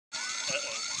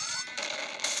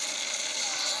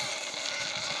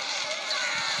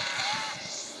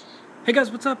Hey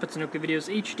guys, what's up? It's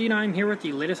NuclearVideosHD and I'm here with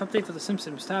the latest update for The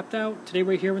Simpsons Tapped Out. Today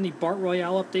we're here in the Bart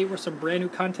Royale update where some brand new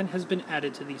content has been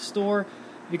added to the store.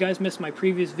 If you guys missed my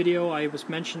previous video, I was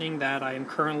mentioning that I am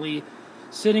currently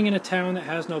sitting in a town that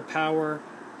has no power,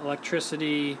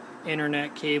 electricity,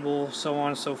 internet, cable, so on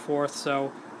and so forth.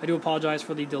 So I do apologize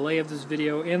for the delay of this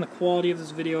video and the quality of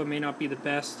this video. It may not be the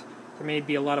best. There may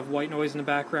be a lot of white noise in the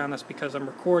background. That's because I'm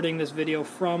recording this video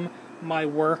from my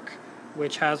work,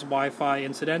 which has Wi-Fi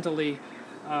incidentally.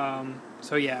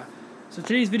 So yeah. So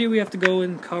today's video we have to go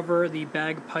and cover the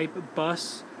Bagpipe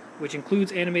bus, which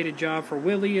includes animated job for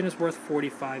Willie and is worth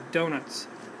 45 donuts.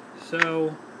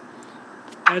 So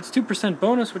adds 2%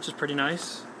 bonus, which is pretty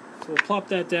nice. So we'll plop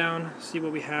that down, see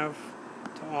what we have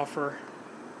to offer.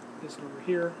 This over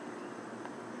here.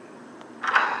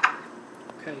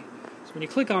 Okay, so when you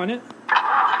click on it,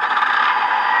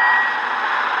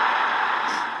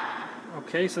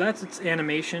 okay, so that's its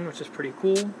animation, which is pretty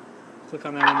cool. Click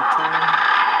on that one more time.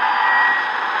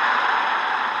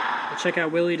 We'll check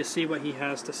out Willie to see what he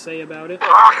has to say about it.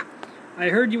 I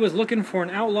heard you was looking for an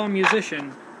outlaw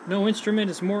musician. No instrument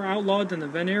is more outlawed than the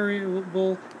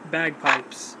venerable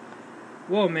bagpipes.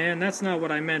 Whoa, man, that's not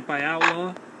what I meant by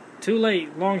outlaw. Too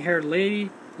late, long-haired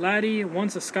laddie.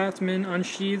 Once a Scotsman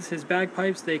unsheathes his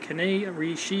bagpipes, they cannae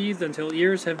resheathed until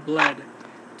ears have bled.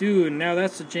 Dude, now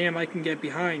that's a jam I can get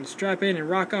behind. Strap in and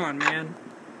rock on, man.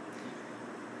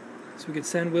 So we can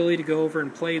send Willie to go over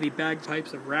and play the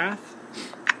Bagpipes of Wrath.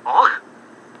 Oh,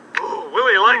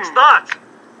 Willie likes that.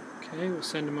 Okay, we'll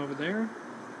send him over there.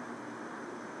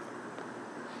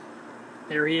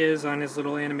 There he is on his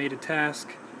little animated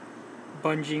task,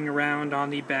 bungeeing around on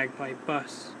the Bagpipe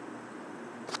bus.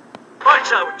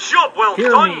 Right out, job well Hear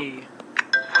done. me.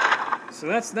 So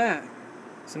that's that.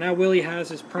 So now Willie has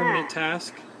his permanent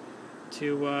task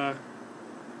to,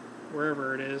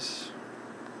 wherever it is,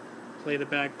 play the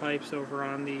bagpipes over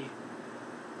on the,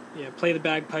 play the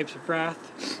Bagpipes of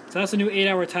Wrath. So that's a new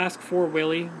 8-hour task for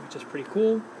Willie, which is pretty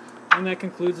cool. And that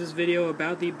concludes this video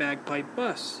about the Bagpipe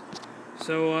bus.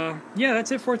 So, yeah,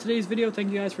 that's it for today's video.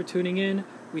 Thank you guys for tuning in.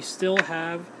 We still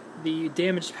have the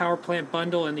damaged power plant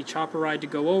bundle and the chopper ride to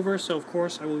go over, so of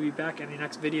course I will be back in the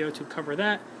next video to cover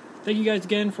that. Thank you guys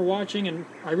again for watching, and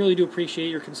I really do appreciate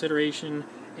your consideration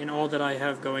in all that I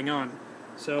have going on.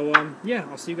 So, yeah,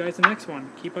 I'll see you guys in the next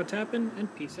one. Keep on tapping,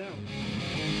 and peace out.